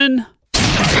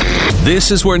This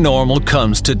is where normal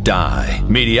comes to die.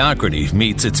 Mediocrity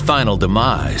meets its final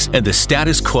demise, and the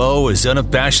status quo is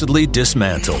unabashedly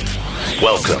dismantled.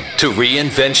 Welcome to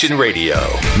Reinvention Radio.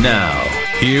 Now,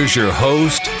 here's your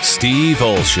host, Steve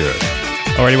Olsher.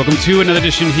 Alrighty, welcome to another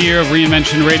edition here of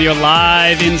Reinvention Radio,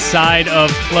 live inside of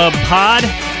Club Pod.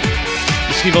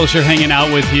 Steve Olsher hanging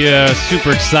out with you. Super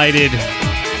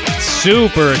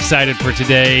excited for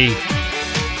today.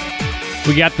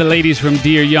 We got the ladies from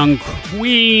Dear Young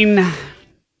Queen.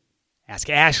 Ask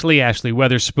Ashley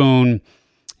Weatherspoon.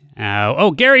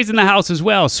 Gary's in the house as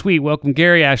well. Sweet. Welcome,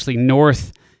 Gary. Ashley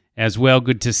North as well.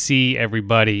 Good to see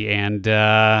everybody. And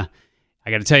I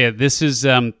got to tell you, this is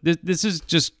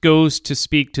just goes to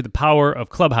speak to the power of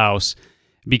Clubhouse,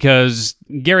 because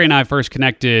Gary and I first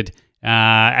connected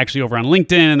actually over on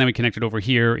LinkedIn, and then we connected over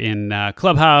here in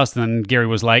Clubhouse. And then Gary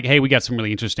was like, hey, we got some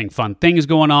really interesting, fun things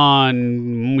going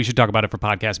on. We should talk about it for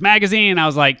Podcast Magazine. And I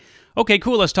was like, okay,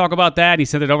 cool, let's talk about that. And he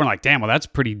sent it over and like, damn, well, that's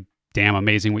pretty damn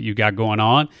amazing what you got going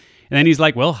on. And then he's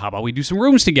like, well, how about we do some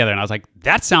rooms together? And I was like,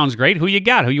 that sounds great. Who you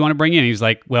got? Who you want to bring in? And he's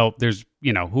like, well, there's,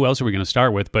 who else are we going to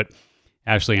start with? But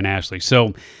Ashley and Ashley.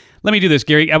 So let me do this,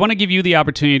 Gary. I want to give you the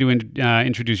opportunity to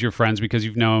introduce your friends, because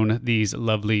you've known these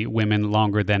lovely women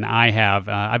longer than I have.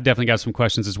 I've definitely got some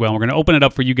questions as well. We're going to open it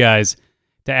up for you guys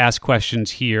to ask questions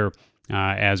here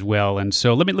as well. And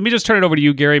so let me just turn it over to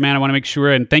you, Gary, man. I want to make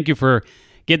sure, and thank you for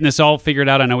getting this all figured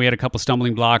out. I know we had a couple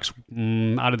stumbling blocks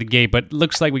out of the gate, but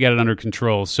looks like we got it under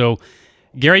control. So,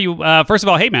 Gary, first of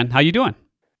all, hey, man, how you doing?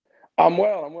 I'm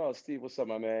well. Steve, what's up,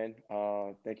 my man?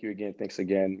 Thank you again. Thanks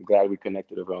again. Glad we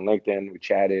connected over on LinkedIn. We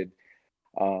chatted,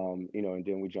 and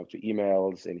then we jumped to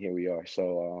emails, and here we are.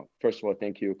 So first of all,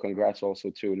 thank you. Congrats also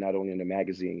to not only in the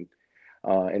magazine,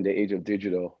 in the age of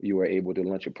digital, you were able to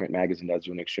launch a print magazine that's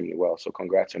doing extremely well. So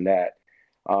congrats on that.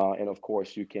 And of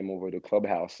course, you came over to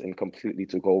Clubhouse and completely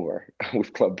took over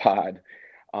with Club Pod.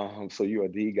 So you are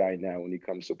the guy now when it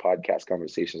comes to podcast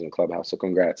conversations in Clubhouse. So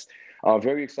congrats.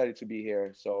 Very excited to be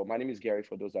here. So my name is Gary.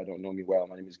 For those that don't know me well,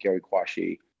 my name is Gary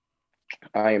Quashie.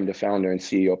 I am the founder and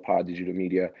CEO of Pod Digital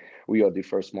Media. We are the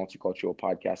first multicultural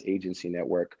podcast agency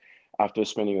network. After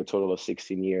spending a total of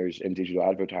 16 years in digital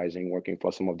advertising, working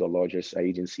for some of the largest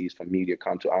agencies from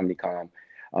MediaCom to Omnicom,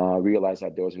 realized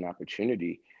that there was an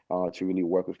opportunity to really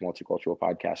work with multicultural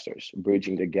podcasters,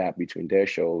 bridging the gap between their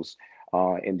shows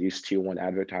and these tier one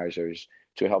advertisers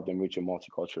to help them reach a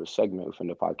multicultural segment within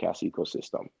the podcast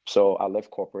ecosystem. So I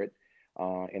left corporate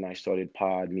and I started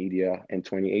Pod Media in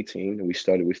 2018. We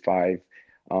started with 5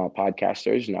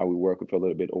 podcasters. Now we work with a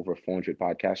little bit over 400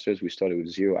 podcasters. We started with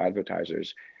 0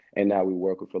 advertisers, and now we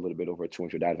work with a little bit over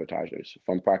 200 advertisers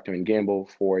from Procter & Gamble,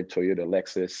 Ford, Toyota,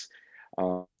 Lexus,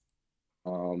 HBO,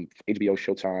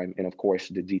 Showtime, and of course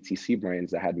the DTC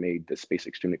brands that had made the space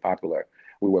extremely popular.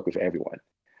 We work with everyone.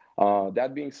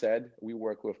 That being said, we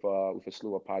work with a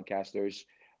slew of podcasters.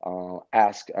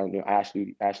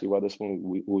 Ashley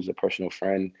Weatherspoon, who's a personal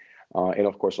friend, and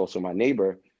of course also my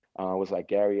neighbor, was like,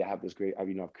 Gary, I have this great,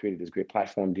 I've created this great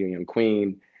platform, Dear Young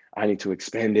Queen. I need to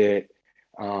expand it.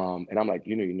 And I'm like,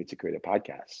 you need to create a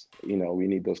podcast. We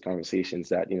need those conversations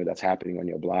that, that's happening on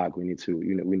your blog. We need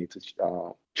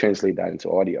to translate that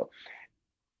into audio.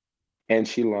 And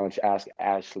she launched Ask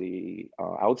Ashley,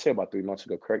 I would say about 3 months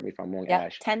ago. Correct me if I'm wrong,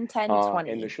 Ash.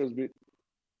 10-10-20. And the show's been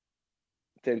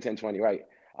 10-10-20, right.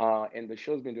 And the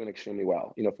show's been doing extremely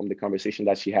well. From the conversation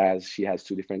that she has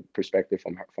 2 different perspectives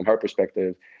from her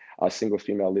perspective, a single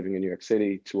female living in New York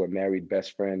City, to a married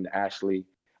best friend, Ashley,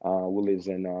 who lives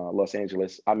in Los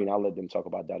Angeles. I'll let them talk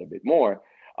about that a bit more.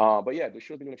 But yeah, the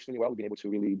show's been doing extremely well. We've been able to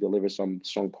really deliver some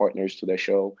strong partners to their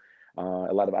show.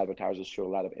 A lot of advertisers show a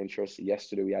lot of interest.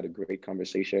 Yesterday, we had a great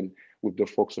conversation with the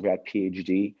folks over at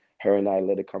PhD. Her and I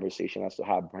led a conversation as to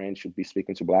how brands should be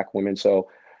speaking to Black women. So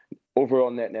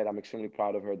overall, net, I'm extremely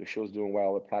proud of her. The show's doing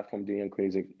well. The platform, Dear Young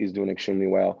Queen, is doing extremely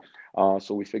well.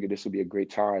 So we figured this would be a great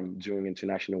time during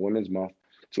International Women's Month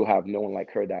to have no one like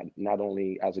her, that not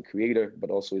only as a creator, but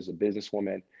also as a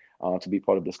businesswoman, to be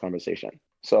part of this conversation.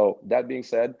 So that being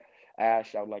said,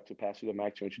 Ash, I would like to pass you the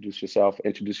mic to introduce yourself,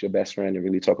 introduce your best friend, and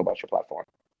really talk about your platform.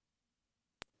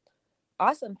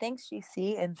 Awesome. Thanks,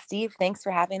 GC. And Steve, thanks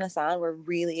for having us on. We're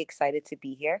really excited to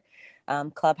be here.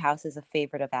 Clubhouse is a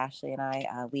favorite of Ashley and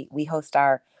I. We host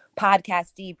our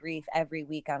podcast debrief every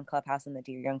week on Clubhouse in the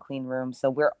Dear Young Queen room.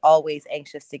 So we're always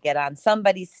anxious to get on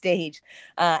somebody's stage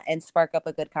and spark up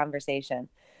a good conversation.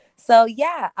 So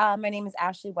my name is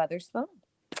Ashley Weatherspoon.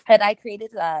 And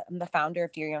I'm the founder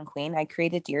of Dear Young Queen. I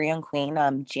created Dear Young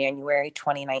Queen January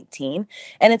 2019.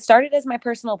 And it started as my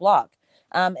personal blog.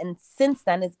 And since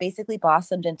then, it's basically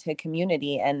blossomed into a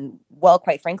community and, well,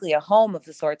 quite frankly, a home of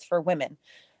the sorts for women.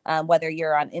 Whether if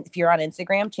you're on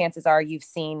Instagram, chances are you've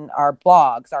seen our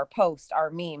blogs, our posts, our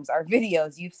memes, our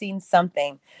videos. You've seen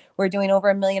something. We're doing over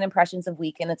 1 million impressions a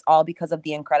week, and it's all because of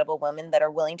the incredible women that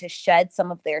are willing to shed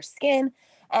some of their skin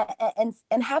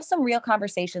and have some real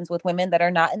conversations with women that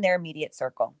are not in their immediate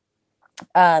circle.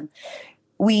 Women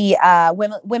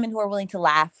who are willing to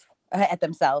laugh at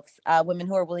themselves, women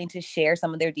who are willing to share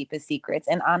some of their deepest secrets,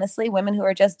 and honestly, women who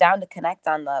are just down to connect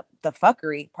on the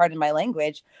fuckery, pardon my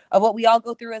language, of what we all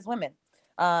go through as women.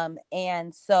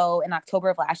 And so in October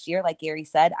of last year, like Gary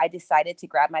said, I decided to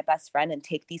grab my best friend and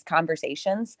take these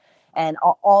conversations and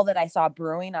all that I saw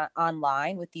brewing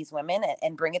online with these women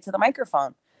and bring it to the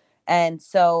microphone. And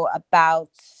so about,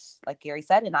 like Gary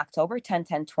said, in October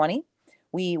 10/10/20,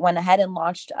 we went ahead and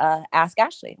launched Ask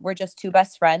Ashley. We're just two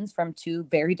best friends from two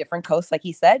very different coasts, like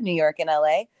he said, New York and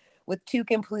LA, with two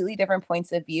completely different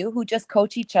points of view who just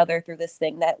coach each other through this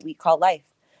thing that we call life.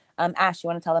 Ash, you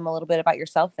want to tell them a little bit about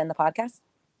yourself and the podcast?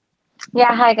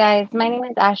 Yeah, hi guys. My name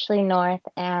is Ashley North,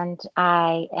 and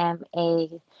I am a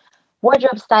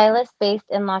wardrobe stylist based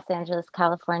in Los Angeles,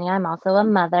 California. I'm also a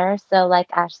mother. So like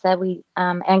Ash said,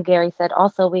 and Gary said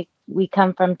also, we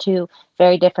come from two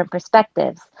very different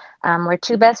perspectives. We're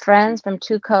two best friends from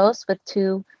two coasts with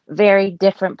two very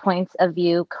different points of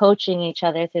view, coaching each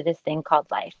other through this thing called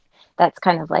life. That's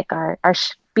kind of like our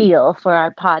spiel for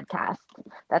our podcast.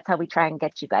 That's how we try and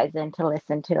get you guys in to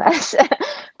listen to us.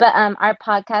 But our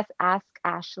podcast, Ask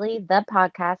Ashley, the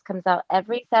podcast, comes out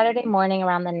every Saturday morning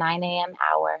around the 9 a.m.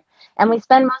 hour. And we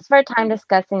spend most of our time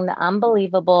discussing the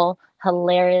unbelievable,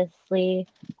 hilariously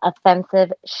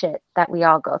offensive shit that we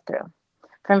all go through.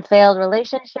 From failed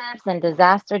relationships and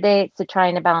disaster dates to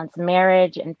trying to balance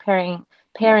marriage and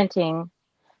parenting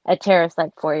a terrorist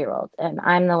like 4-year-old. And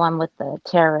I'm the one with the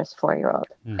terrorist 4-year-old.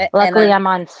 Luckily, I'm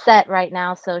on set right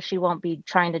now, so she won't be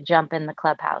trying to jump in the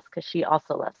clubhouse because she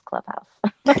also loves Clubhouse.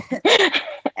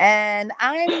 And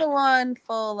I'm the one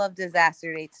full of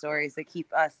disaster date stories that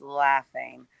keep us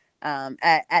laughing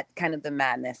at kind of the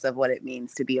madness of what it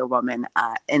means to be a woman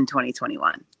in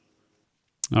 2021.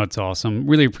 Oh, it's awesome.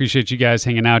 Really appreciate you guys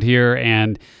hanging out here,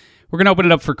 and we're going to open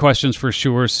it up for questions for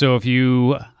sure. So if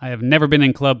I have never been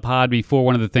in Club Pod before,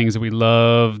 one of the things that we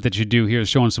love that you do here is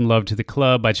showing some love to the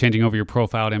club by changing over your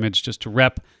profile image just to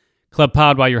rep Club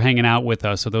Pod while you're hanging out with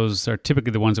us. So those are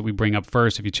typically the ones that we bring up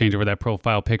first. If you change over that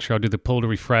profile picture, I'll do the pull to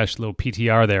refresh, little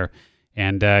PTR there.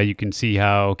 And you can see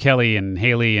how Kelly and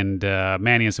Haley and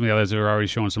Manny and some of the others are already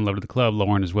showing some love to the club,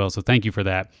 Lauren as well. So thank you for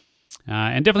that.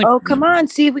 And definitely. Oh, come on.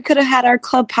 See, we could have had our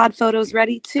Club Pod photos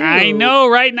ready too. I know,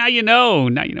 right? Now you know.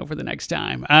 Now you know for the next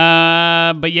time.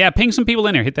 But yeah, ping some people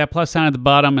in there. Hit that plus sign at the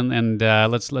bottom, and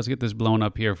let's get this blown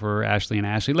up here for Ashley and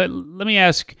Ashley. Let me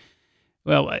ask.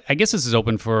 Well, I guess this is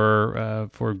open for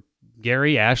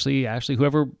Gary, Ashley,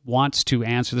 whoever wants to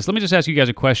answer this. Let me just ask you guys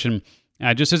a question,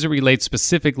 just as it relates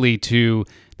specifically to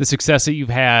the success that you've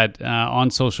had on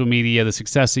social media, the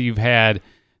success that you've had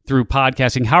through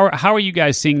podcasting. How are you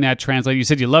guys seeing that translate? You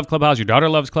said you love Clubhouse. Your daughter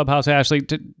loves Clubhouse, Ashley.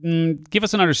 Give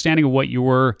us an understanding of what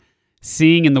you're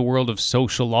seeing in the world of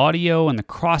social audio and the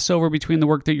crossover between the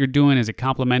work that you're doing. Is it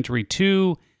complementary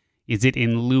to? Is it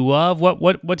in lieu of?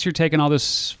 What's your take on all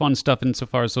this fun stuff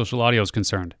insofar as social audio is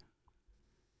concerned?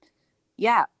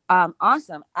 Yeah,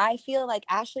 awesome. I feel like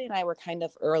Ashley and I were kind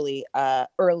of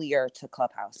earlier to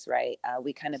Clubhouse, right?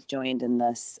 We kind of joined in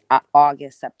this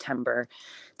August, September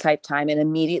type time and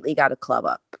immediately got a club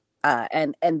up.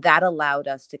 And that allowed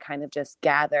us to kind of just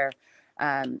gather,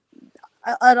 it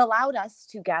allowed us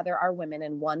to gather our women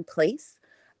in one place.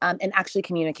 And actually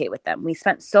communicate with them. We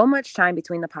spent so much time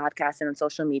between the podcast and on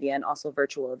social media and also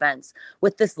virtual events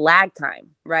with this lag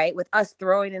time, right? With us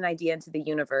throwing an idea into the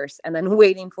universe and then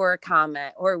waiting for a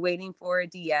comment or waiting for a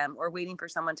DM or waiting for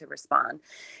someone to respond.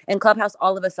 And Clubhouse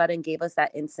all of a sudden gave us that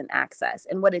instant access.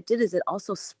 And what it did is it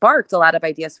also sparked a lot of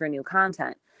ideas for new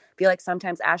content. I feel like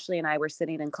sometimes Ashley and I were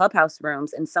sitting in Clubhouse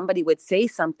rooms and somebody would say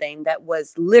something that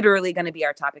was literally going to be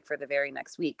our topic for the very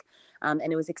next week. And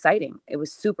it was exciting. It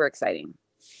was super exciting.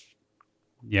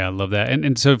 Yeah, I love that.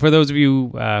 And so for those of you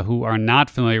who are not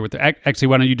familiar with actually,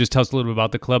 why don't you just tell us a little bit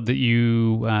about the club that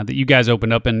you guys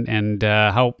opened up and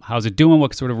how's it doing?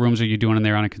 What sort of rooms are you doing in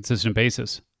there on a consistent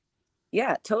basis?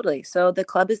 Yeah, totally. So the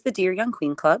club is the Dear Young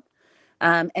Queen Club.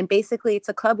 And basically it's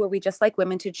a club where we just like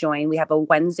women to join. We have a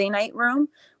Wednesday night room,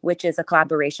 which is a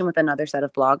collaboration with another set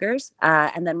of bloggers.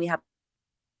 And then we have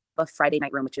a Friday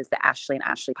night room, which is the Ashley and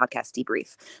Ashley podcast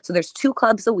debrief. So there's 2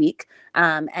 clubs a week.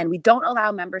 And we don't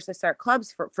allow members to start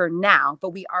clubs for now, but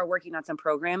we are working on some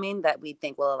programming that we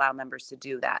think will allow members to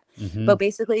do that. Mm-hmm. But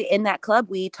basically in that club,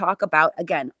 we talk about,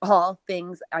 again, all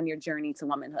things on your journey to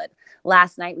womanhood.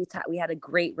 Last night, we had a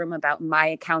great room about my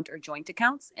account or joint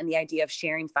accounts and the idea of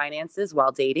sharing finances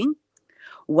while dating,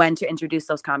 when to introduce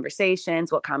those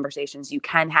conversations, what conversations you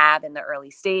can have in the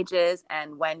early stages,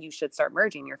 and when you should start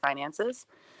merging your finances.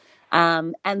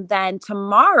 And then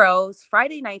tomorrow's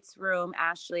Friday night's room,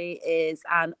 Ashley, is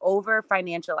on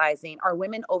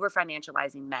women over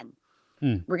financializing men.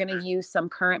 We're going to use some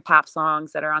current pop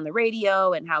songs that are on the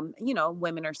radio and how,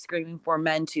 women are screaming for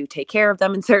men to take care of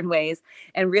them in certain ways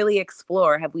and really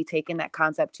explore, have we taken that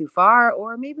concept too far,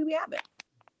 or maybe we haven't?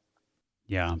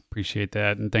 Yeah, appreciate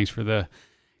that. And thanks for the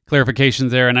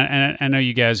clarifications there. And I know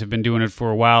you guys have been doing it for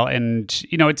a while. And,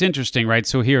 it's interesting, right?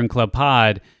 So here in Club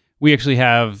Pod, we actually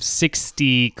have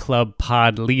 60 Club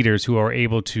Pod leaders who are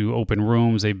able to open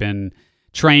rooms. They've been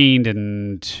trained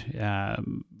and,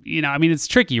 it's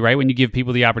tricky, right? When you give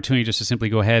people the opportunity just to simply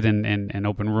go ahead and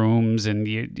open rooms. And,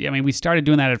 we started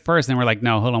doing that at first, and we're like,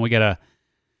 no, hold on, we got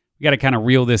to kind of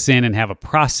reel this in and have a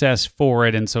process for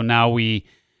it. And so now we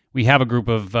have a group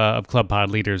of Club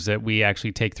Pod leaders that we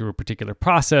actually take through a particular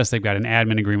process. They've got an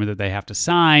admin agreement that they have to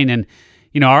sign. And,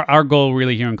 our goal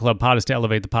really here in Club Pod is to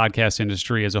elevate the podcast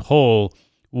industry as a whole,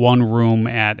 one room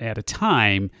at a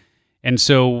time. And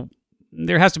so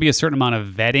there has to be a certain amount of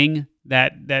vetting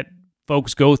that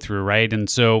folks go through, right? And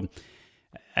so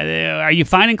are you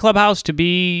finding Clubhouse to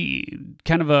be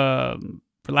kind of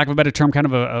for lack of a better term, kind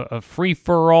of a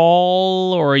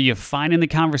free-for-all, or are you finding the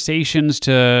conversations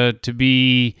to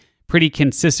be pretty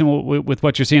consistent with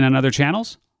what you're seeing on other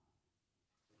channels?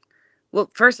 Well,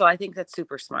 first of all, I think that's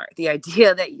super smart. The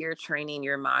idea that you're training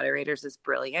your moderators is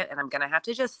brilliant. And I'm going to have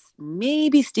to just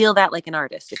maybe steal that like an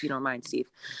artist, if you don't mind, Steve.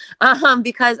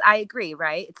 Because I agree,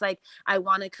 right? It's like, I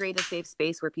want to create a safe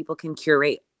space where people can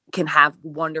have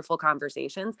wonderful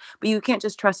conversations, but you can't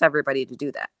just trust everybody to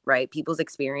do that, right? People's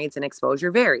experience and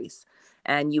exposure varies.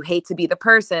 And you hate to be the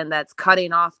person that's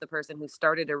cutting off the person who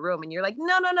started a room. And you're like,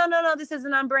 no, this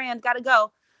isn't on brand. Got to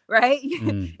go. Right?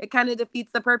 It kind of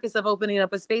defeats the purpose of opening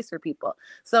up a space for people.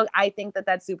 So I think that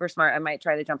that's super smart. I might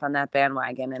try to jump on that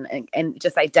bandwagon and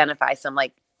just identify some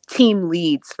like team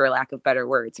leads, for lack of better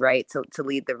words, right? To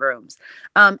lead the rooms.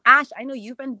 Ash, I know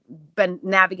you've been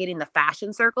navigating the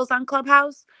fashion circles on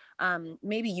Clubhouse.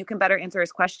 Maybe you can better answer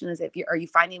his question. Are you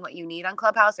finding what you need on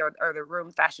Clubhouse, or are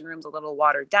the fashion rooms a little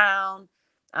watered down?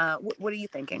 What are you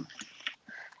thinking?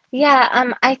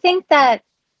 Yeah, I think that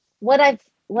what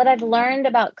I've learned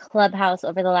about Clubhouse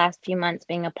over the last few months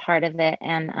being a part of it,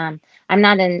 and I'm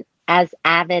not as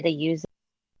avid a user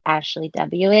as Ashley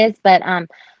W is, but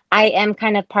I am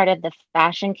kind of part of the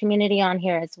fashion community on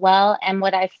here as well. And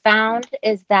what I found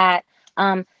is that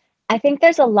I think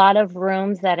there's a lot of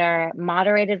rooms that are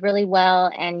moderated really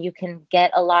well, and you can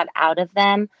get a lot out of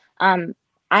them.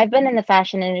 I've been in the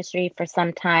fashion industry for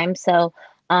some time, so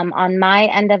on my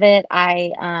end of it,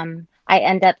 I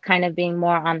end up kind of being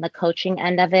more on the coaching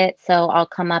end of it. So I'll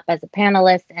come up as a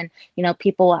panelist, and,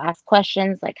 people will ask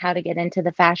questions like how to get into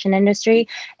the fashion industry.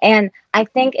 And I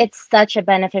think it's such a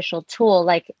beneficial tool.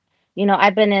 Like,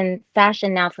 I've been in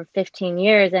fashion now for 15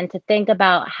 years, and to think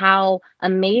about how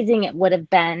amazing it would have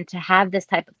been to have this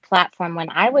type of platform when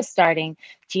I was starting,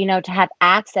 to have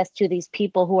access to these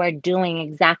people who are doing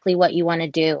exactly what you want to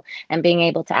do and being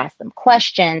able to ask them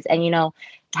questions and,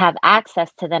 have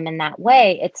access to them in that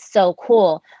way. It's so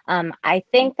cool. I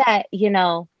think that,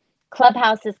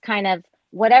 Clubhouse is kind of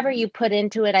whatever you put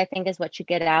into it, I think is what you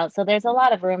get out. So there's a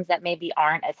lot of rooms that maybe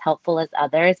aren't as helpful as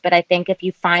others, but I think if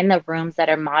you find the rooms that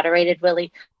are moderated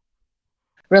really,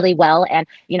 really well and,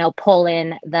 pull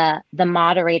in the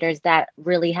moderators that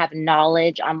really have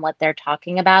knowledge on what they're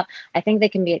talking about, I think they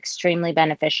can be extremely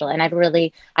beneficial. And I've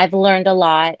learned a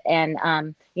lot, and,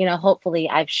 hopefully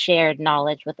I've shared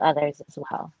knowledge with others as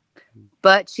well.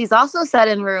 But she's also sat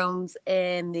in rooms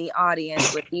in the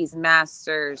audience with these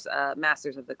masters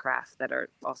of the craft that are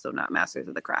also not masters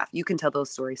of the craft. You can tell those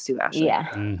stories too, Ashley. Yeah.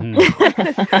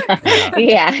 Mm-hmm.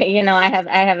 Yeah.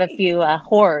 I have a few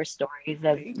horror stories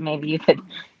that maybe you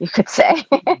could say.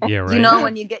 Yeah, right.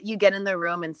 When you get in the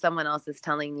room and someone else is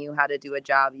telling you how to do a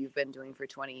job you've been doing for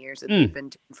 20 years and you've been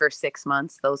doing for 6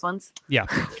 months, those ones. Yeah.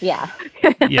 Yeah.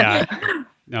 Yeah.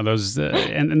 No, those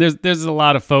and there's a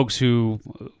lot of folks who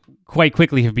quite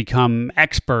quickly have become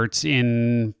experts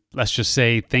in, let's just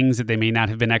say, things that they may not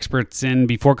have been experts in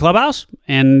before Clubhouse.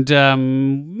 And,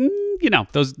 you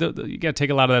got to take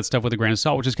a lot of that stuff with a grain of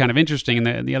salt, which is kind of interesting.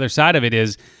 And the other side of it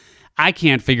is, I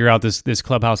can't figure out this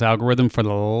Clubhouse algorithm for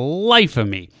the life of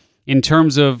me in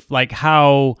terms of like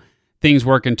how things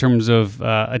work in terms of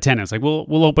attendance. Like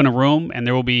we'll open a room and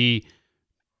there will be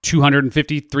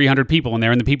 250, 300 people in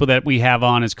there, and the people that we have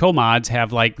on as co-mods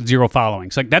have like 0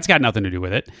 following. So like that's got nothing to do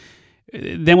with it.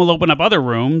 Then we'll open up other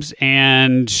rooms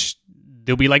and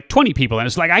there'll be like 20 people. And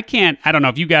it's like, I don't know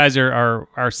if you guys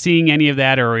are seeing any of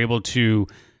that or are able to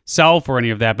solve for any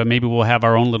of that, but maybe we'll have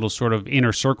our own little sort of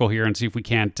inner circle here and see if we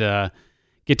can't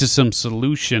get to some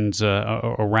solutions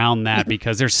around that,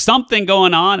 because there's something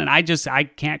going on and I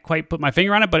can't quite put my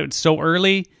finger on it, but it's so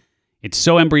early. It's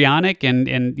so embryonic, and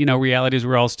reality is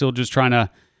we're all still just trying to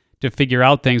figure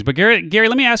out things. But Gary,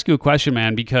 let me ask you a question,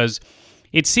 man, because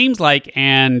it seems like,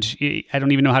 and I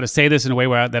don't even know how to say this in a way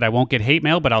that I won't get hate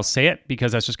mail, but I'll say it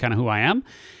because that's just kind of who I am.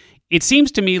 It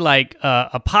seems to me like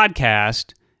a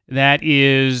podcast that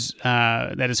is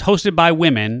hosted by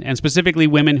women, and specifically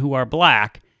women who are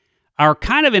Black, are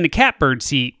kind of in the catbird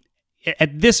seat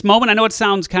at this moment. I know it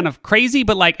sounds kind of crazy,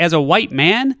 but like as a white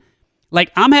man,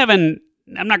 like I'm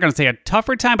not going to say a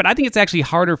tougher time, but I think it's actually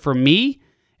harder for me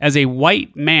as a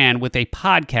white man with a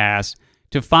podcast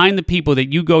to find the people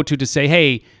that you go to say,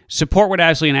 hey, support what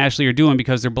Ashley and Ashley are doing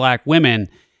because they're Black women.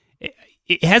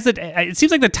 It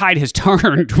seems like the tide has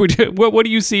turned. What are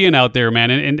you seeing out there, man?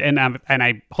 And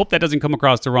I hope that doesn't come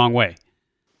across the wrong way.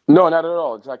 No, not at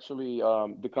all. It's actually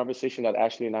the conversation that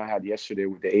Ashley and I had yesterday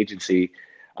with the agency,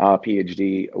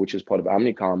 PhD, which is part of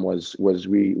Omnicom, was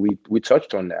we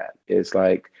touched on that. It's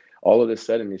like all of a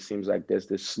sudden it seems like there's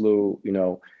this slew,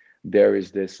 there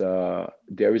is this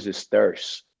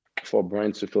thirst for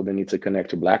brands to feel the need to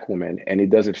connect to Black women, and it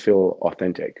doesn't feel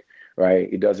authentic, right?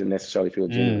 It doesn't necessarily feel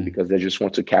genuine because they just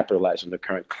want to capitalize on the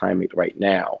current climate right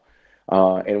now.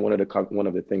 And one of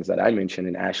the things that I mentioned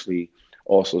and Ashley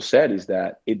also said is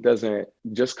that it doesn't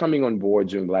just coming on board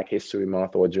during Black History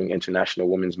Month or during International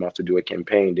Women's Month to do a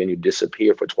campaign, then you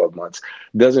disappear for 12 months.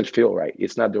 Doesn't feel right.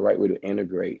 It's not the right way to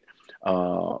integrate,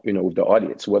 with the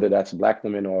audience, whether that's Black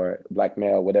women or Black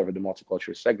male, whatever the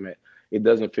multicultural segment. It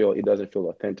doesn't feel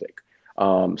authentic.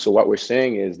 So what we're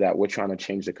saying is that we're trying to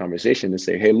change the conversation to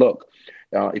say, hey, look,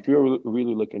 if you're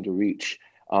really looking to reach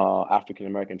African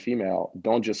American female,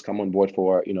 don't just come on board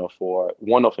for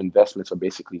one-off investments are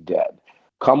basically dead.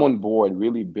 Come on board,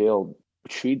 really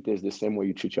treat this the same way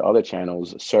you treat your other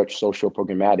channels, search, social,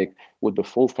 programmatic, with the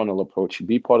full funnel approach.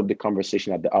 Be part of the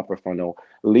conversation at the upper funnel,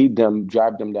 lead them,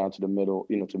 drive them down to the middle,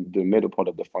 to the middle part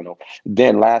of the funnel.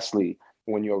 Then lastly,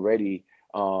 when you're ready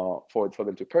for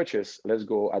them to purchase, let's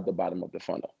go at the bottom of the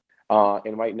funnel.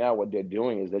 And right now what they're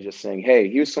doing is they're just saying, hey,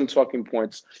 here's some talking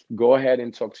points. Go ahead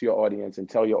and talk to your audience and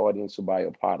tell your audience to buy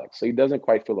your product. So it doesn't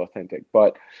quite feel authentic.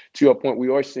 But to your point, we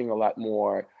are seeing a lot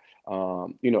more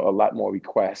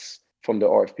requests from the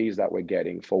RFPs that we're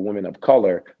getting for women of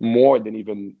color, more than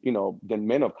even, than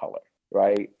men of color,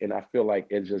 right? And I feel like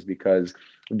it's just because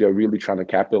they're really trying to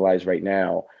capitalize right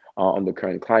now on the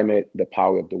current climate, the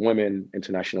power of the women,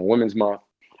 International Women's Month,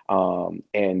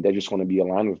 and they just want to be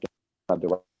aligned with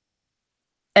them.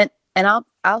 And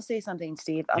I'll say something,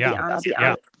 Steve. I'll be honest.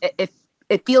 Yeah.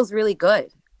 It feels really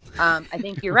good. I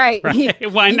think you're right.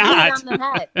 Right. Why not? On the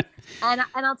head. And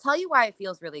I'll tell you why it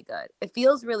feels really good. It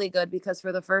feels really good because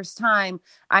for the first time,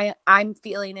 I'm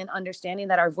feeling and understanding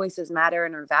that our voices matter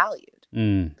and are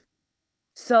valued.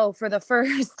 So for the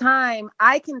first time,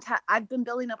 I've been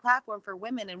building a platform for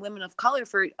women and women of color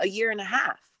for a year and a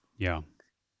half. Yeah.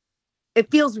 It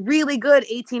feels really good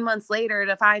 18 months later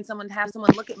to have someone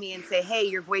look at me and say, hey,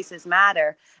 your voices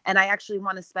matter. And I actually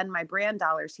want to spend my brand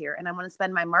dollars here. And I want to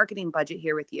spend my marketing budget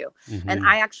here with you. Mm-hmm. And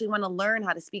I actually want to learn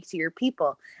how to speak to your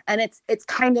people. And it's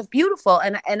kind of beautiful.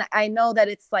 And I know that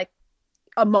it's like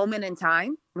a moment in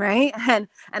time, right? And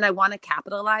I want to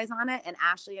capitalize on it. And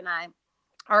Ashley and I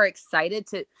are excited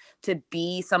to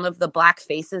be some of the Black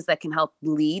faces that can help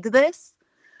lead this.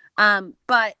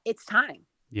 But it's time.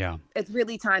 Yeah, it's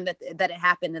really time that it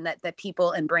happened and that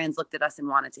people and brands looked at us and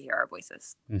wanted to hear our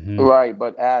voices. Mm-hmm. Right.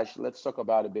 But Ash, let's talk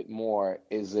about it a bit more.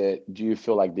 Do you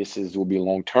feel like will be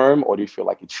long term, or do you feel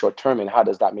like it's short term? And how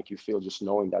does that make you feel just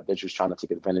knowing that they're just trying to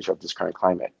take advantage of this current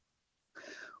climate?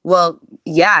 Well,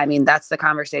 yeah, I mean, that's the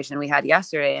conversation we had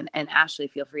yesterday. And Ashley,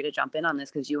 feel free to jump in on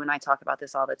this because you and I talk about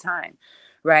this all the time.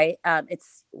 Right.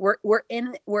 We're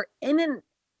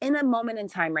in a moment in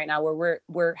time right now where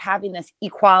we're having this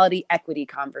equality, equity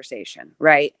conversation,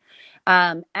 right?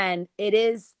 And it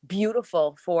is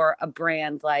beautiful for a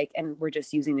brand and we're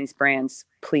just using these brands,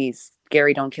 please,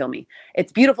 Gary, don't kill me.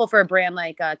 It's beautiful for a brand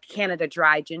like Canada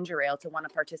Dry Ginger Ale to want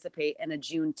to participate in a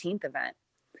Juneteenth event.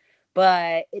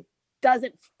 But it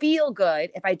doesn't feel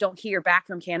good if I don't hear back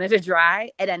from Canada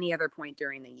Dry at any other point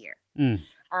during the year.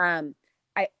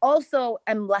 I also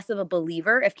am less of a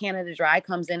believer if Canada Dry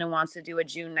comes in and wants to do a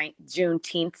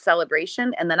Juneteenth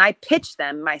celebration, and then I pitch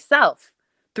them myself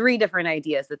 3 different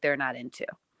ideas that they're not into.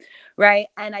 Right.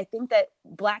 And I think that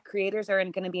Black creators are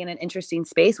going to be in an interesting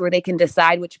space where they can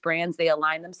decide which brands they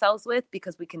align themselves with,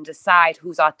 because we can decide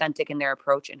who's authentic in their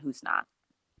approach and who's not.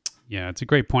 Yeah, it's a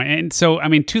great point. And so, I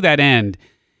mean, to that end,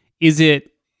 is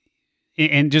it,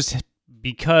 and just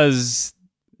because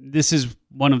this is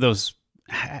one of those,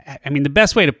 I mean, the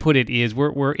best way to put it is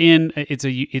we're in,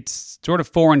 it's sort of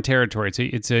foreign territory.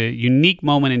 It's a unique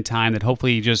moment in time that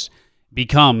hopefully just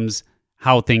becomes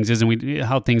how things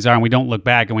are, and we don't look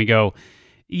back and we go,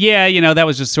 yeah, that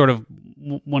was just sort of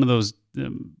one of those,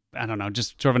 I don't know,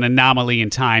 just sort of an anomaly in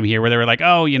time here where they were like,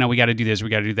 oh, we got to do this, we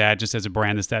got to do that, just as a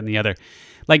brand, this, that, and the other.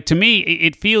 Like, to me,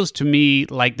 it feels to me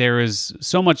like there is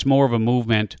so much more of a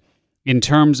movement in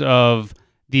terms of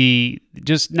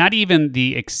just not even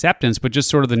the acceptance, but just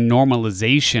sort of the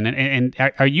normalization. And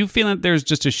are you feeling that there's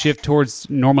just a shift towards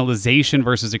normalization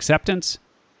versus acceptance?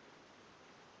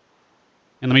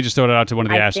 And let me just throw it out to one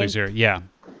of the Ashleys here. Yeah.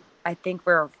 I think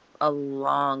we're a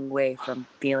long way from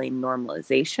feeling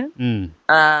normalization.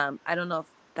 I don't know if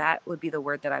that would be the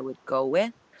word that I would go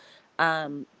with.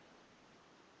 And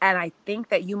I think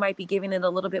that you might be giving it a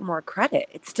little bit more credit.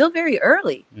 It's still very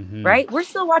early, right? We're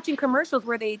still watching commercials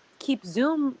where they keep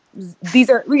Zoom.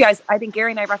 These are, you guys, I think Gary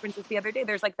and I referenced this the other day.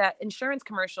 There's like that insurance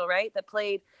commercial, right, that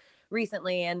played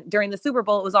recently, and during the Super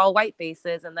Bowl it was all white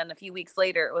faces, and then a few weeks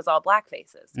later it was all black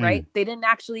faces, right? They didn't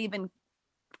actually even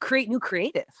create new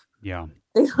creative. Yeah,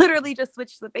 they literally just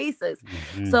switched the faces.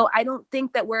 So I don't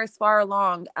think that we're as far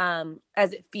along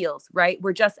as it feels, right?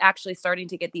 We're just actually starting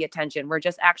to get the attention. We're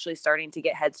just actually starting to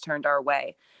get heads turned our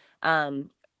way. And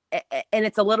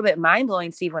it's a little bit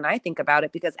mind-blowing, Steve, when I think about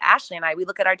it, because Ashley and I, we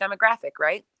look at our demographic,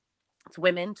 right? It's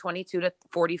women 22 to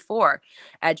 44,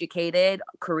 educated,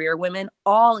 career women,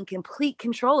 all in complete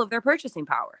control of their purchasing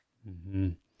power.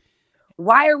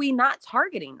 Why are we not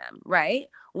targeting them, right?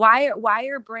 Why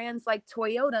are brands like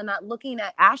Toyota not looking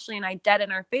at Ashley and I dead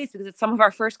in our face, because it's some of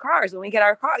our first cars when we get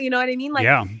our car, you know what I mean? Like,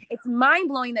 It's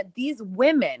mind-blowing that these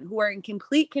women who are in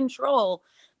complete control,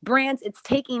 brands, it's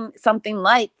taking something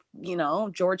like,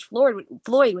 George Floyd,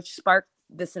 which sparked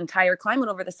this entire climate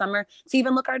over the summer, to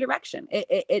even look our direction.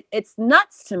 It's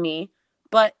nuts to me,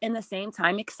 but in the same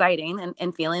time exciting,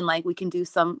 and feeling like we can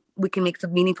make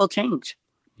some meaningful change.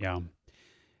 Yeah.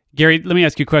 Gary, let me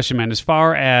ask you a question, man. As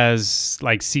far as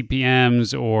like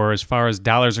CPMs or as far as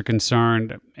dollars are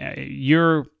concerned,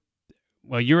 you're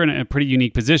in a pretty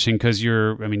unique position because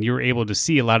you're able to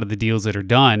see a lot of the deals that are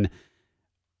done.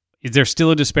 Is there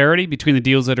still a disparity between the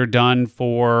deals that are done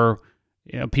for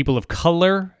people of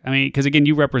color? I mean, because again,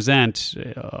 you represent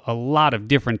a lot of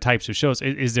different types of shows.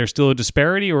 Is there still a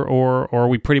disparity, or are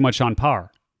we pretty much on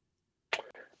par?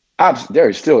 There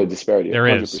is still a disparity. There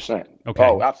 100%. Is. Okay.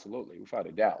 Oh, absolutely, without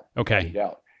a doubt. Okay. Without a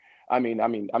doubt. I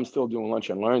mean, I'm still doing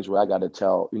lunch and learns where I got to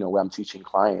tell, where I'm teaching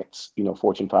clients,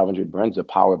 Fortune 500 brands, the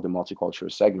power of the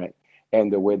multicultural segment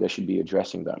and the way they should be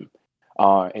addressing them.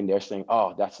 And they're saying,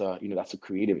 oh, that's a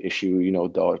creative issue.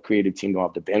 The creative team don't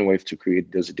have the bandwidth to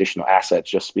create those additional assets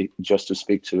just to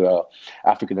speak to the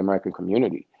African American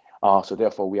community. So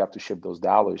therefore, we have to shift those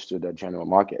dollars to the general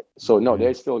market. So no, there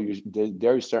is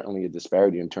certainly a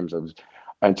disparity in terms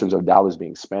of dollars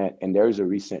being spent. And there is a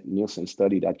recent Nielsen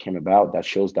study that came about that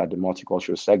shows that the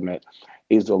multicultural segment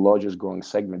is the largest growing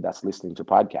segment that's listening to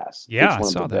podcasts. Yeah,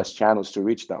 it's one of the best channels to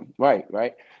reach them. Right.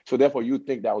 So therefore, you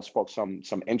think that would spark some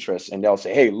interest, and they'll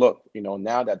say, hey, look,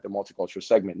 now that the multicultural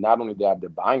segment, not only they have the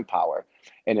buying power,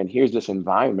 and then here's this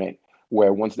environment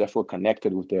where once they feel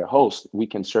connected with their host, we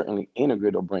can certainly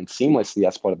integrate or bring seamlessly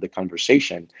as part of the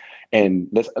conversation. And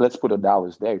let's put the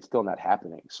dollars there. It's still not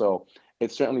happening. So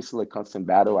it's certainly still a constant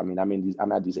battle. I mean,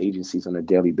 I'm at these agencies on a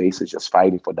daily basis, just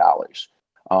fighting for dollars,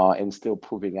 and still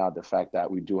proving out the fact that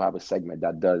we do have a segment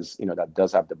that does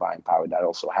have the buying power, that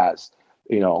also has,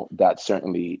 that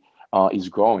certainly is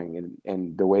growing.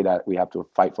 And the way that we have to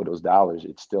fight for those dollars,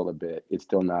 it's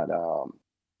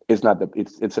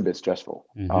a bit stressful.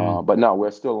 But no,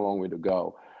 we're still a long way to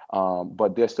go.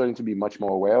 But they're starting to be much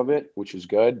more aware of it, which is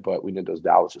good. But we need those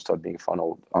dollars to start being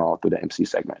funneled through the MC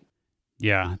segment.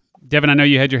 Yeah. Devin, I know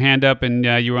you had your hand up and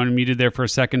you were unmuted there for a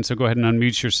second, so go ahead and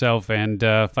unmute yourself and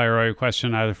fire out your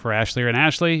question either for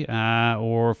Ashley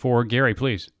or for Gary,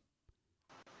 please.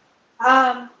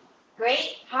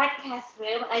 Great podcast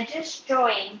room. I just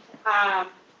joined.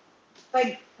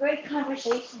 But great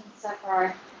conversation so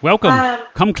far. Welcome.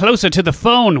 Come closer to the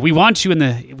phone. We want you in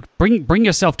the... Bring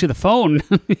yourself to the phone.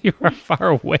 You are far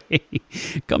away.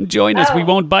 Come join us. We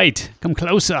won't bite. Come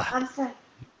closer. I'm sorry.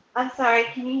 I'm sorry,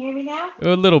 can you hear me now?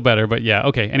 A little better, but yeah.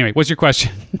 Okay. Anyway, what's your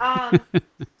question?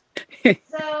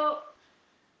 So,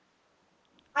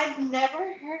 I've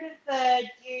never heard of the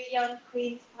Dear Young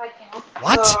Queens podcast.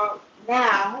 What? So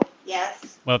now,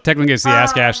 yes. Well, technically it's the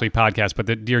Ask Ashley podcast, but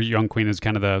the Dear Young Queen is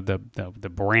kind of the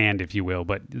brand, if you will.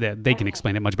 But they can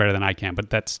explain it much better than I can. But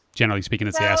that's, generally speaking,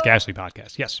 it's the Ask Ashley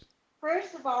podcast. Yes.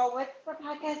 First of all, what's the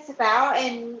podcast about,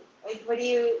 and like,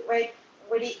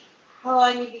 how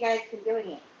long have you guys been doing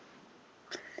it?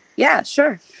 Yeah,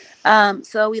 sure.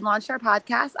 So we launched our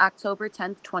podcast October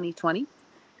 10th, 2020.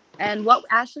 And what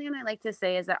Ashley and I like to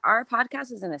say is that our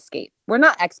podcast is an escape. We're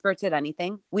not experts at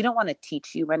anything. We don't want to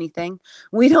teach you anything.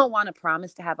 We don't want to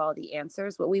promise to have all the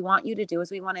answers. What we want you to do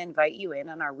is we want to invite you in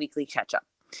on our weekly catch-up.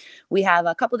 We have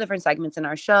a couple different segments in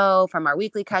our show, from our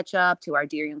weekly catch-up to our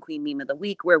Dear Young Queen meme of the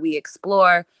week, where we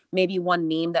explore maybe one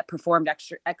meme that performed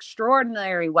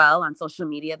extraordinarily well on social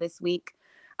media this week.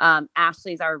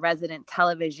 Ashley's our resident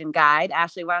television guide.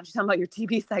 Ashley, why don't you tell about your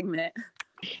TV segment?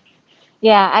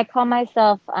 Yeah, I call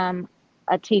myself a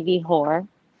TV whore,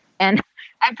 and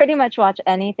I pretty much watch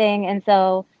anything. And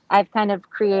so I've kind of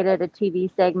created a TV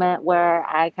segment where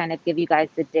I kind of give you guys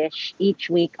the dish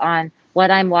each week on what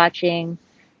I'm watching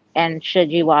and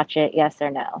should you watch it, yes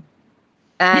or no.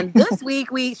 And this week,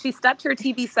 she stepped her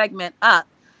TV segment up.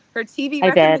 Her TV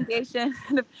recommendation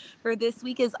for this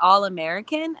week is All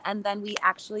American. And then we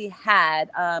actually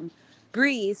had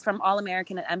Breeze from All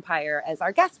American and Empire as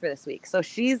our guest for this week. So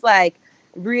she's like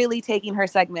really taking her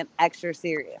segment extra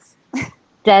serious.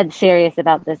 Dead serious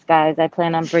about this, guys. I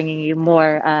plan on bringing you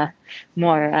more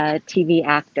TV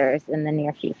actors in the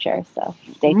near future. So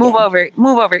stay tuned. Move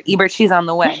over, Ebert. She's on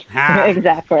the way.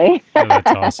 Exactly. Oh,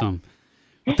 that's awesome.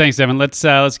 Well, thanks, Evan.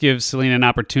 Let's give Selena an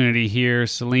opportunity here.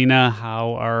 Selena,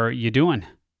 how are you doing?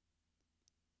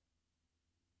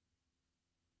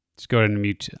 Just go ahead and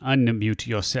unmute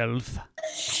yourself.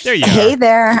 There you are. Hey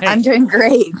there. Hey. I'm doing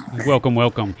great. Welcome.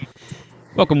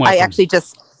 I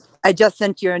just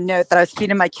sent you a note that I was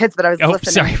feeding my kids, but I was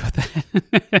listening. Sorry about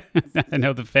that. I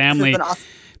know the family. Awesome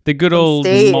the good old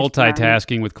stage,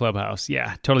 multitasking with Clubhouse.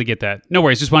 Yeah, totally get that. No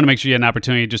worries. Just want to make sure you had an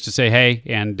opportunity just to say hey.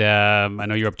 And I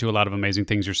know you're up to a lot of amazing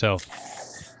things yourself.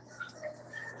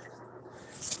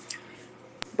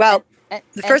 Well,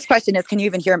 the first question is, can you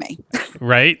even hear me?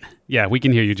 Right? Yeah, we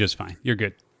can hear you just fine. You're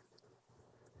good.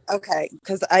 Okay,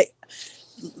 because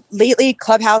lately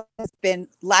Clubhouse has been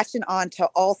latching on to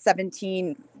all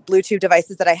 17 Bluetooth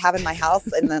devices that I have in my house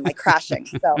and then like crashing.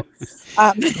 So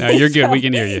no, you're good. We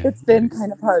can hear you. It's been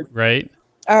kind of hard. Right?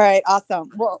 All right,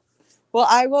 awesome. Well,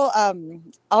 I will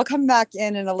I'll come back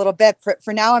in a little bit.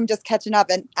 For now, I'm just catching up.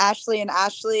 And Ashley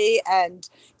and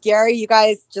Gary, you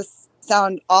guys just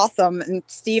sound awesome. And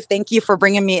Steve, thank you for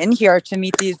bringing me in here to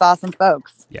meet these awesome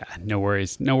folks. Yeah, no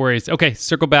worries. Okay,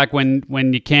 circle back when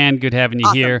you can. Good having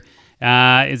you here.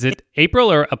 Is it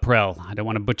April or April? I don't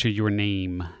want to butcher your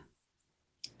name.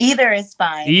 Either is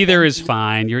fine. Either is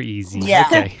fine. You're easy. Yeah.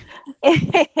 Okay.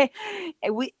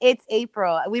 It's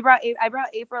April. I brought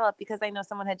April up because I know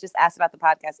someone had just asked about the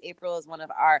podcast. April is one of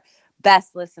our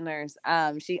best listeners.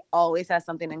 She always has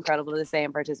something incredible to say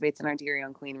and participates in our Dear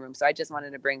Young Queen room. So I just wanted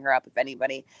to bring her up if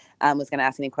anybody was going to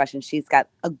ask any questions. She's got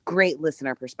a great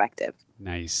listener perspective.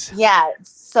 Nice. Yeah.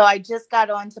 So I just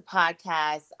got onto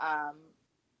podcasts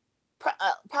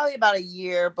probably about a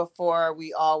year before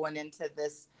we all went into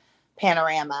this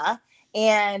panorama.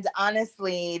 And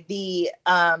honestly, the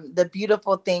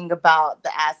beautiful thing about the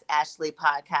Ask Ashley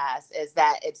podcast is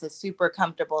that it's a super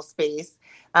comfortable space.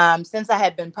 Since I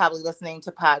had been probably listening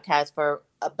to podcasts for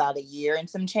about a year and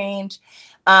some change,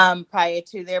 prior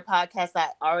to their podcast, I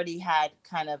already had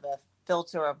kind of a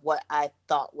filter of what I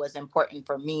thought was important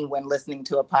for me when listening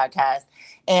to a podcast.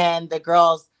 And the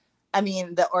girls,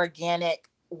 the organic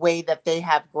way that they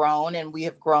have grown and we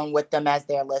have grown with them as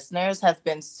their listeners has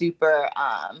been super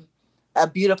a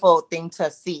beautiful thing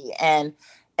to see. And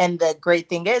the great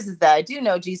thing is that I do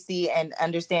know GC, and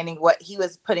understanding what he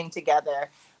was putting together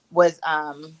was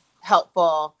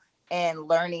helpful in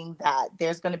learning that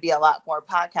there's going to be a lot more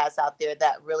podcasts out there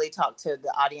that really talk to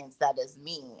the audience that is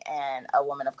me and a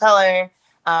woman of color,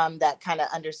 that kind of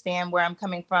understand where I'm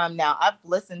coming from. Now, I've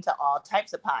listened to all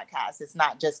types of podcasts. It's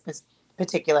not just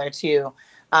particular to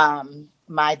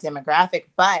my demographic,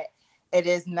 but it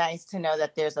is nice to know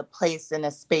that there's a place in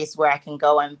a space where I can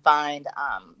go and find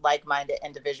like-minded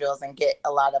individuals and get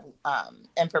a lot of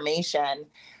information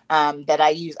that I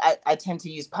use. I tend to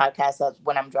use podcasts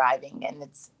when I'm driving, and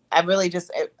I really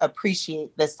just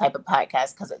appreciate this type of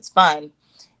podcast because it's fun,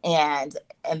 and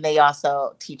they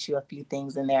also teach you a few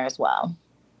things in there as well.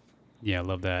 Yeah, I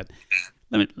love that.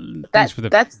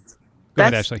 Go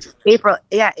ahead, Ashley. April.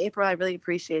 Yeah, April, I really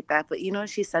appreciate that. But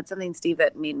she said something, Steve,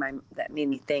 that made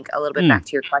me think a little bit back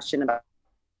to your question about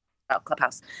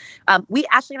Clubhouse.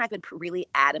 Ashley and I have been really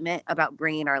adamant about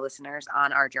bringing our listeners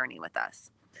on our journey with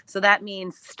us. So that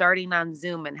means starting on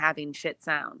Zoom and having shit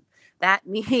sound. That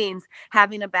means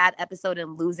having a bad episode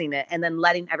and losing it, and then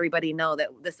letting everybody know that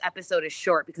this episode is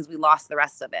short because we lost the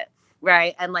rest of it.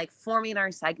 Right. And like forming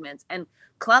our segments, and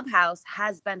Clubhouse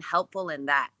has been helpful in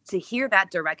that. To hear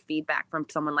that direct feedback from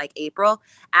someone like April,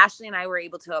 Ashley and I were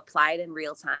able to apply it in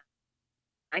real time,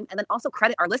 and then also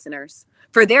credit our listeners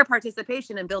for their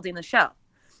participation in building the show.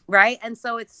 Right. And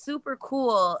so it's super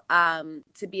cool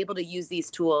to be able to use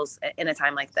these tools in a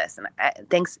time like this. And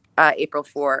thanks, April,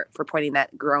 for pointing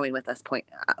that growing with us point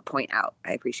out.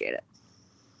 I appreciate it.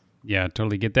 Yeah,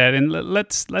 totally get that. And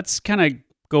let's kind of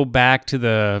go back to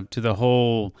the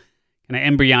whole kind of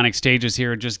embryonic stages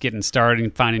here, just getting started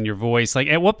and finding your voice. Like,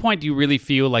 at what point do you really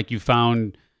feel like you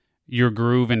found your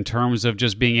groove in terms of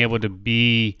just being able to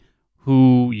be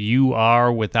who you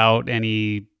are without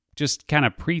any just kind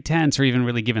of pretense or even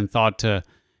really giving thought to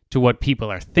what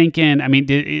people are thinking? I mean,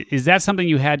 is that something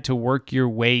you had to work your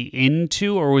way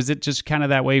into, or was it just kind of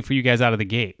that way for you guys out of the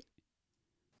gate?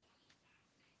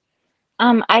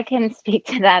 I can speak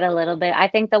to that a little bit. I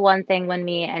think the one thing when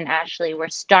me and Ashley were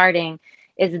starting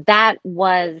is that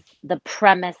was the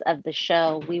premise of the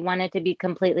show. We wanted to be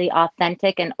completely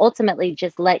authentic and ultimately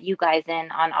just let you guys in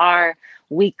on our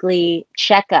weekly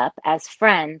checkup as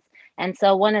friends. And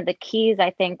so one of the keys,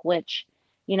 I think, which,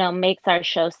 makes our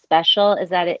show special is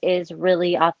that it is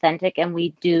really authentic and we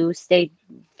do stay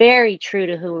very true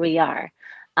to who we are.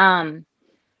 I've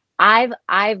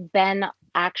been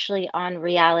actually on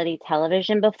reality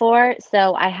television before,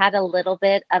 so I had a little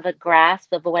bit of a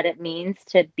grasp of what it means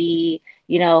to be,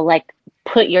 like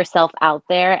put yourself out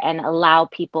there and allow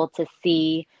people to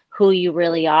see who you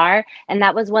really are. And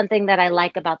that was one thing that I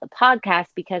like about the podcast,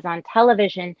 because on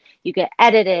television you get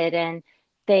edited and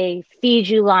they feed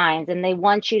you lines and they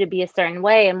want you to be a certain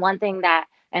way. And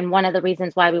one of the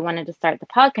reasons why we wanted to start the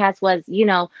podcast was,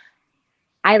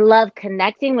 I love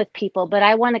connecting with people, but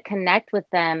I want to connect with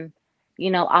them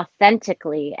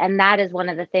authentically. And that is one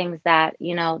of the things that,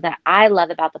 that I love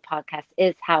about the podcast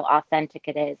is how authentic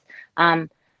it is.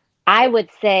 I would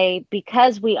say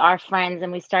because we are friends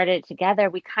and we started it together,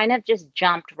 we kind of just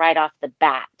jumped right off the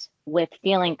bat with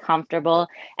feeling comfortable.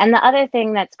 And the other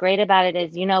thing that's great about it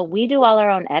is, we do all our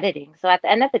own editing. So at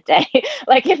the end of the day,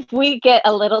 like if we get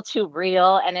a little too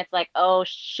real and it's like, oh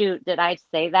shoot, did I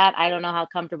say that? I don't know how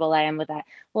comfortable I am with that.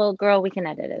 Well, girl, we can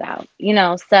edit it out,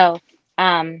 so,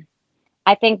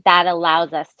 I think that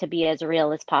allows us to be as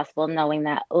real as possible, knowing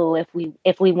that,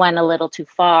 if we went a little too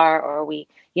far or we,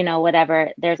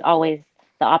 whatever, there's always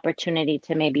the opportunity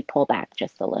to maybe pull back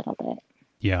just a little bit.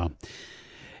 Yeah.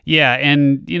 Yeah.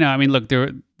 And, I mean, look,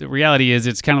 the reality is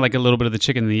it's kind of like a little bit of the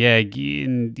chicken and the egg.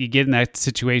 And you get in that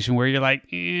situation where you're like,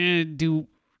 do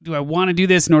I want to do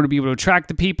this in order to be able to attract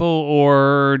the people?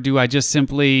 Or do I just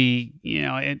simply,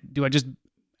 I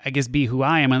guess, be who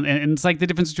I am? And it's like the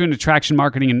difference between attraction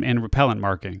marketing and repellent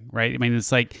marketing, right? I mean,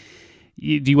 it's like,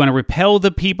 do you want to repel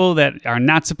the people that are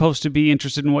not supposed to be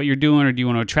interested in what you're doing, or do you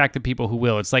want to attract the people who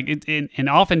will? It's like, and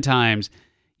oftentimes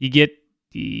you get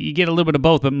a little bit of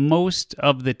both, but most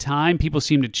of the time people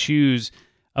seem to choose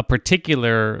a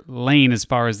particular lane as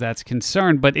far as that's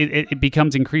concerned. But it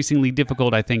becomes increasingly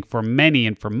difficult, I think, for many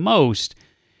and for most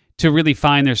to really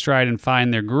find their stride and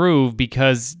find their groove,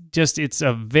 because just it's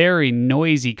a very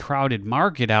noisy, crowded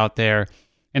market out there.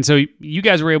 And so you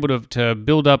guys were able to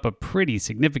build up a pretty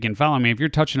significant following. I mean, if you're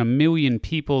touching 1 million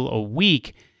people a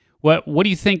week, what do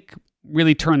you think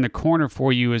really turned the corner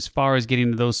for you as far as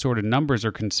getting to those sort of numbers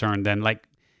are concerned? Then, like,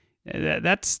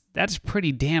 that's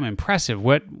pretty damn impressive.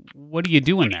 What are you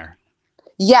doing there?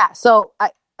 Yeah. So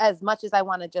as much as I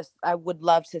would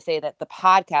love to say that the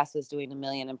podcast is doing 1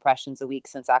 million impressions a week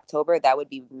since October. That would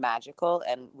be magical,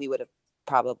 and we would have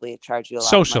probably charged you a lot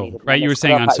social, of money. Right? You were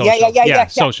saying on social. Yeah,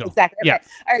 social. Exactly. Okay. Yeah.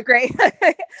 All right, great.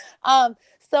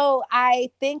 So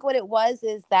I think what it was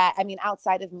is that, I mean,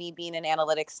 outside of me being an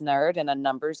analytics nerd and a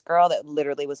numbers girl that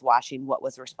literally was watching what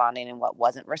was responding and what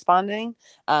wasn't responding,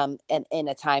 and in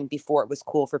a time before it was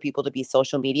cool for people to be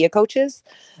social media coaches,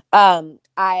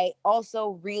 I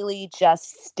also really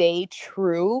just stay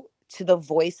true to the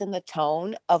voice and the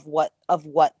tone of what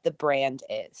the brand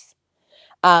is.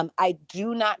 I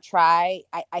do not try.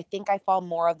 I think I fall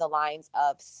more of the lines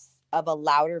of a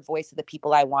louder voice of the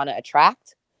people I want to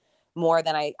attract more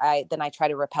than I try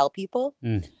to repel people.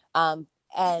 And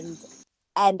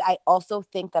I also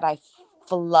think that I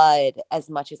flood as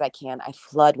much as I can. I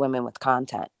flood women with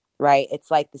content, right? It's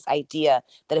like this idea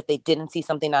that if they didn't see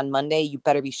something on Monday, you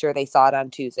better be sure they saw it on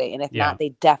Tuesday. And if Yeah. not, they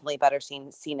definitely better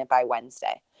seen it by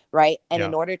Wednesday, right? And Yeah.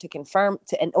 in order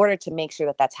to make sure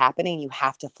that that's happening, you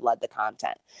have to flood the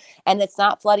content. And it's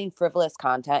not flooding frivolous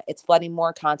content. It's flooding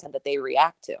more content that they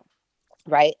react to.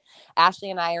 Right.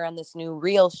 Ashley and I are on this new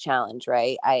Reels challenge,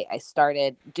 right? I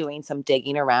started doing some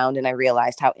digging around and I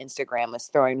realized how Instagram was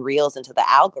throwing Reels into the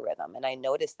algorithm. And I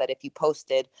noticed that if you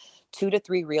posted 2 to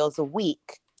 3 Reels a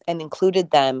week and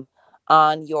included them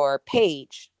on your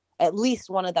page, at least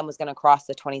one of them was going to cross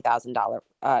the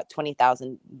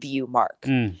 $20,000 view mark.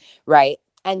 Right.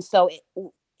 And so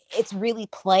it's really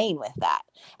playing with that.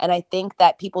 And I think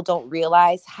that people don't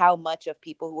realize how much of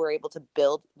people who are able to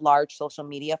build large social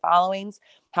media followings,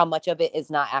 how much of it is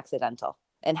not accidental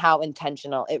and how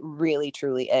intentional it really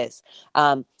truly is.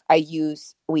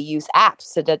 We use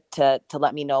apps to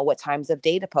let me know what times of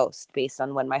day to post based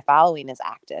on when my following is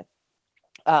active.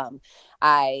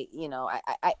 I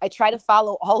try to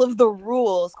follow all of the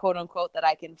rules, quote unquote, that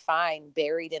I can find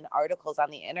buried in articles on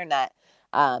the internet.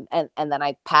 And then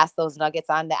I pass those nuggets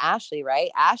on to Ashley, right?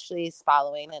 Ashley's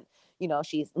following, and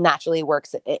she naturally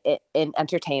works in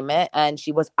entertainment, and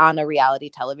she was on a reality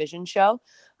television show.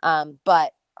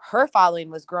 But her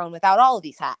following was grown without all of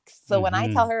these hacks. So when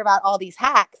I tell her about all these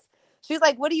hacks, she's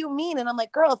like, "What do you mean?" And I'm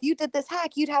like, "Girl, if you did this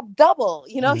hack, you'd have double,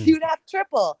 you'd have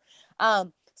triple."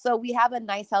 So we have a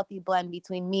nice, healthy blend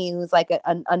between me, who's like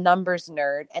a numbers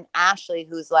nerd, and Ashley,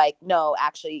 who's like, no,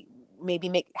 actually,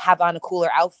 maybe have on a cooler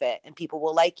outfit and people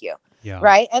will like you. Yeah.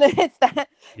 Right. And it's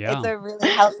a really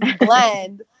healthy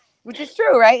blend, which is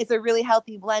true, right? It's a really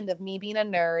healthy blend of me being a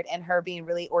nerd and her being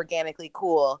really organically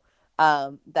cool,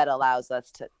 that allows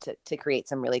us to create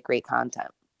some really great content.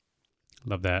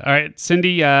 Love that. All right,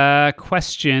 Cindy,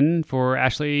 question for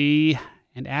Ashley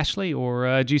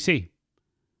or GC?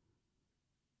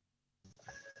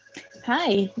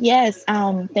 Hi. Yes.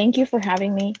 Thank you for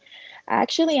having me.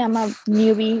 Actually, I'm a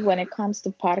newbie when it comes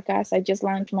to podcasts. I just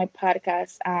launched my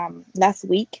podcast last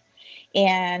week,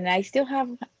 and I still have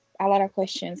a lot of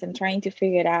questions and trying to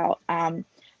figure it out,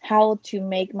 how to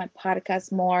make my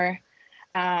podcast more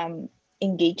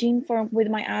engaging with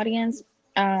my audience.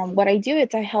 What I do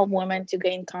is I help women to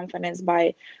gain confidence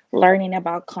by learning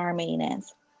about car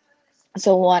maintenance.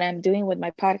 So what I'm doing with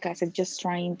my podcast is just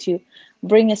trying to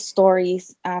bring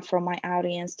stories from my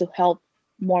audience to help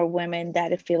more women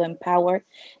that feel empowered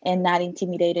and not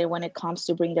intimidated when it comes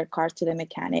to bring their cars to the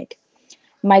mechanic.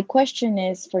 My question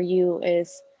is for you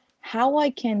is how I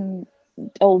can,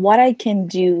 or what I can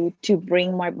do to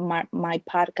bring my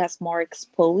podcast more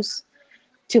exposed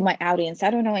to my audience.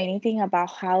 I don't know anything about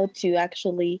how to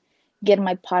actually get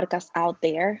my podcast out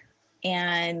there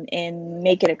and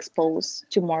make it exposed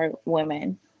to more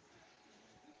women.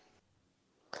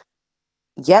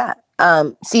 Yeah.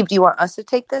 Steve, do you want us to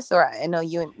take this, or I know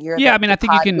you're I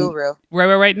think you can. Guru.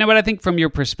 Right. No, but I think from your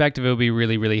perspective, it would be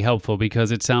really, really helpful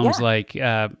because it sounds like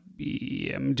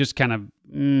I'm just kind of.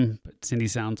 Cindy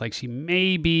sounds like she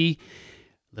may be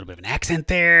a little bit of an accent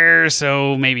there,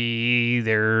 so maybe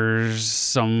there's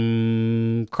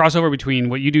some crossover between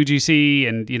what you do, GC,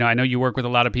 and I know you work with a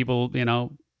lot of people,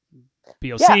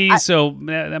 POC, so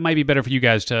that might be better for you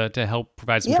guys to help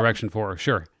provide some direction for her.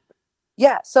 Sure.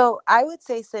 Yeah. So I would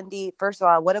say, Cindy, first of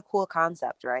all, what a cool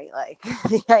concept, right? Like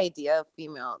the idea of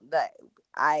female that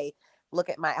I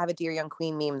have a Dear Young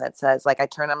Queen meme that says, like, I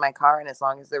turn on my car and as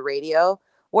long as the radio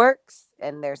works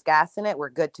and there's gas in it, we're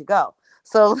good to go.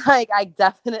 So like, I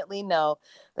definitely know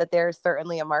that there's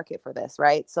certainly a market for this,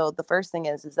 right? So the first thing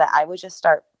is that I would just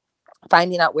start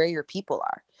finding out where your people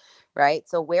are. Right.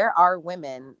 So where are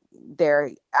women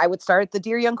there? I would start at the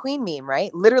Dear Young Queen meme,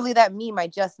 right? Literally that meme I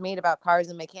just made about cars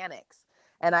and mechanics.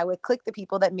 And I would click the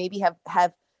people that maybe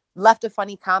have left a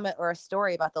funny comment or a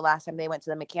story about the last time they went to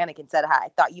the mechanic and said, hi, I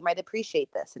thought you might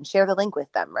appreciate this, and share the link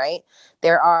with them. Right.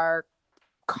 There are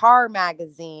car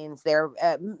magazines, there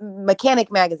are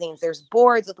mechanic magazines, there's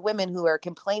boards with women who are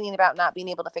complaining about not being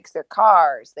able to fix their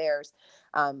cars. There's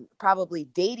probably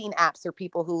dating apps for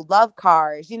people who love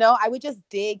cars. I would just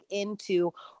dig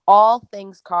into all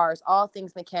things cars, all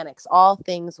things mechanics, all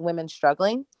things women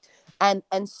struggling,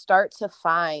 and start to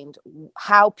find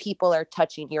how people are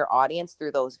touching your audience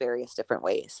through those various different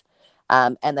ways,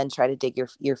 and then try to dig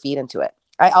your feet into it.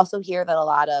 I also hear that a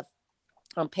lot of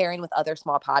pairing with other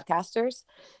small podcasters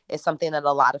is something that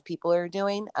a lot of people are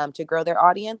doing to grow their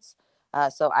audience.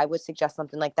 So I would suggest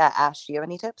something like that. Ash, do you have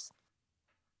any tips?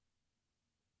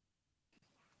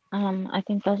 I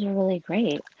think those are really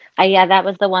great. That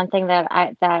was the one thing that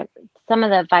some of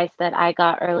the advice that I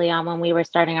got early on when we were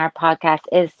starting our podcast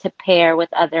is to pair with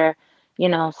other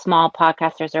small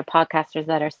podcasters or podcasters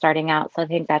that are starting out. So I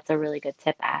think that's a really good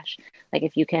tip, Ash. Like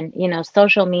if you can,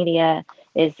 social media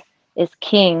is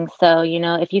king. So,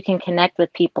 if you can connect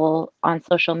with people on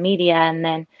social media and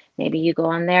then maybe you go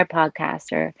on their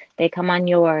podcast or they come on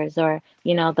yours, or,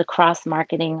 the cross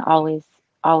marketing always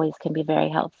can be very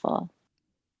helpful.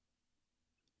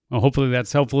 Well, hopefully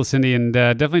that's helpful, Cindy, and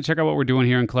definitely check out what we're doing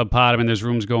here in Club Pod. I mean, there's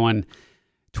rooms going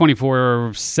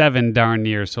 24/7 darn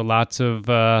near. So lots of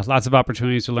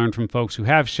opportunities to learn from folks who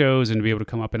have shows and to be able to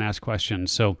come up and ask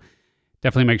questions. So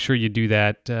definitely make sure you do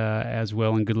that as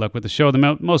well. And good luck with the show.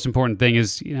 The most important thing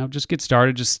is, just get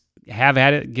started, just have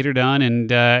at it, get her done,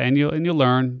 and you'll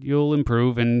learn, you'll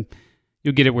improve, and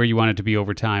you'll get it where you want it to be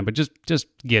over time. But just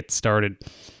get started.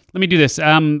 Let me do this.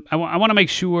 I want to make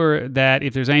sure that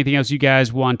if there's anything else you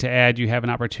guys want to add, you have an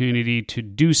opportunity to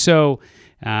do so.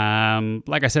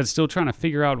 Like I said, still trying to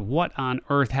figure out what on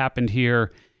earth happened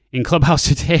here in Clubhouse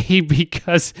today,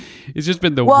 because it's just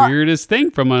been the weirdest thing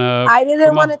from a... I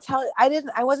didn't want to tell...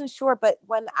 I wasn't sure, but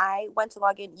when I went to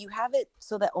log in, you have it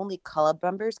so that only club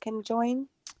members can join?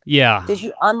 Yeah. Did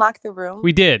you unlock the room?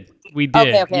 We did.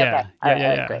 Okay. Yeah.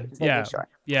 Yeah. Great.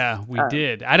 Yeah, we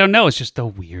did. I don't know. It's just the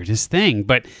weirdest thing,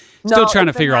 but still trying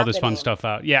to figure all this fun stuff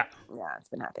out. Yeah. Yeah, it's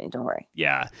been happening. Don't worry.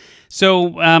 Yeah. So,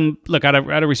 look, out of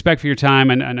respect for your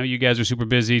time, and I know you guys are super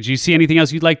busy. Do you see anything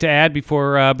else you'd like to add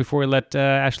before we let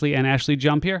Ashley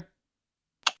jump here?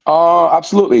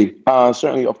 Absolutely.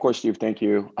 Certainly, of course, Steve. Thank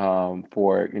you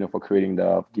for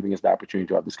giving us the opportunity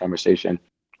to have this conversation.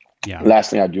 Yeah. Last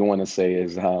thing I do want to say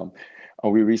is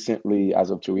we recently,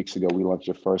 as of 2 weeks ago, we launched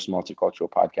the first multicultural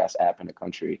podcast app in the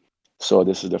country. So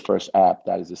this is the first app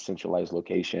that is a centralized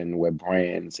location where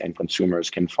brands and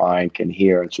consumers can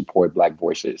hear and support Black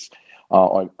voices.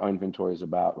 Our inventory is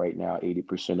about right now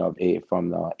 80% from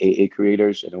the AA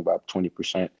creators and about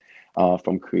 20%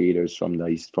 from creators from the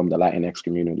Latinx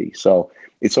community. So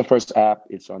it's our first app.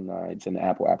 It's in the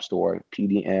Apple App Store,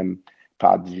 PDM,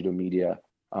 Pod Digital Media.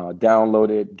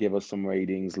 Download it, give us some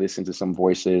ratings, listen to some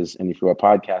voices. And if you're a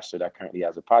podcaster that currently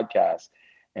has a podcast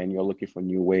and you're looking for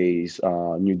new ways,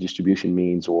 new distribution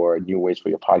means, or new ways for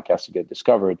your podcast to get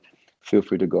discovered, feel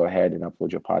free to go ahead and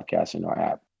upload your podcast in our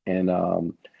app. And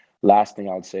last thing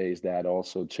I would say is that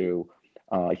also too,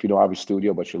 if you don't have a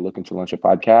studio, but you're looking to launch a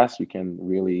podcast, you can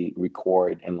really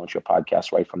record and launch your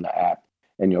podcast right from the app,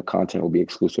 and your content will be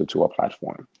exclusive to our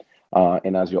platform.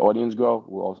 And as your audience grow,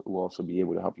 we'll also be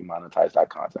able to help you monetize that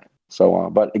content. So,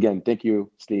 but again, thank you,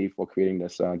 Steve, for creating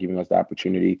this, giving us the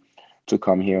opportunity to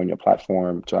come here on your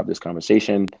platform to have this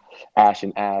conversation. Ash,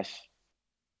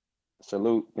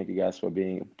 salute. Thank you guys for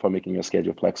making your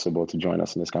schedule flexible to join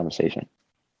us in this conversation.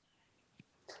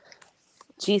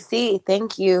 GC,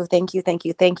 thank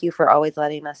you for always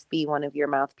letting us be one of your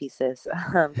mouthpieces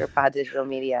for Pod Digital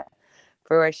Media.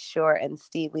 For sure. And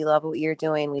Steve, we love what you're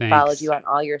doing. We followed you on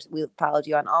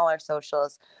all our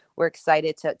socials. We're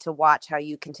excited to watch how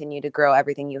you continue to grow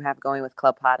everything you have going with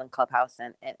Club Pod and Clubhouse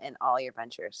and all your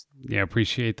ventures. Yeah,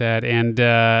 appreciate that. And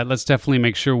let's definitely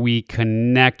make sure we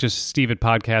connect. Just Steve at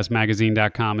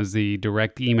podcastmagazine.com is the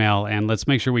direct email. And let's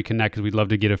make sure we connect, because we'd love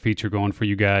to get a feature going for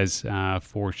you guys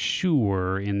for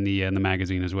sure in the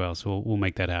magazine as well. So we'll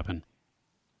make that happen.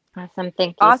 Awesome.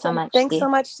 Thank you so much. Thanks Steve. so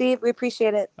much, Steve. We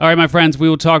appreciate it. All right, my friends, we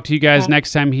will talk to you guys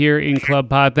next time here in Club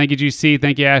Pod. Thank you, GC.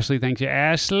 Thank you, Ashley. Thank you,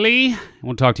 Ashley.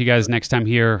 We'll talk to you guys next time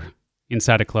here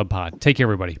inside of Club Pod. Take care,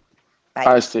 everybody. Bye.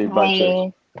 Bye, Steve. Bye,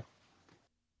 Chase.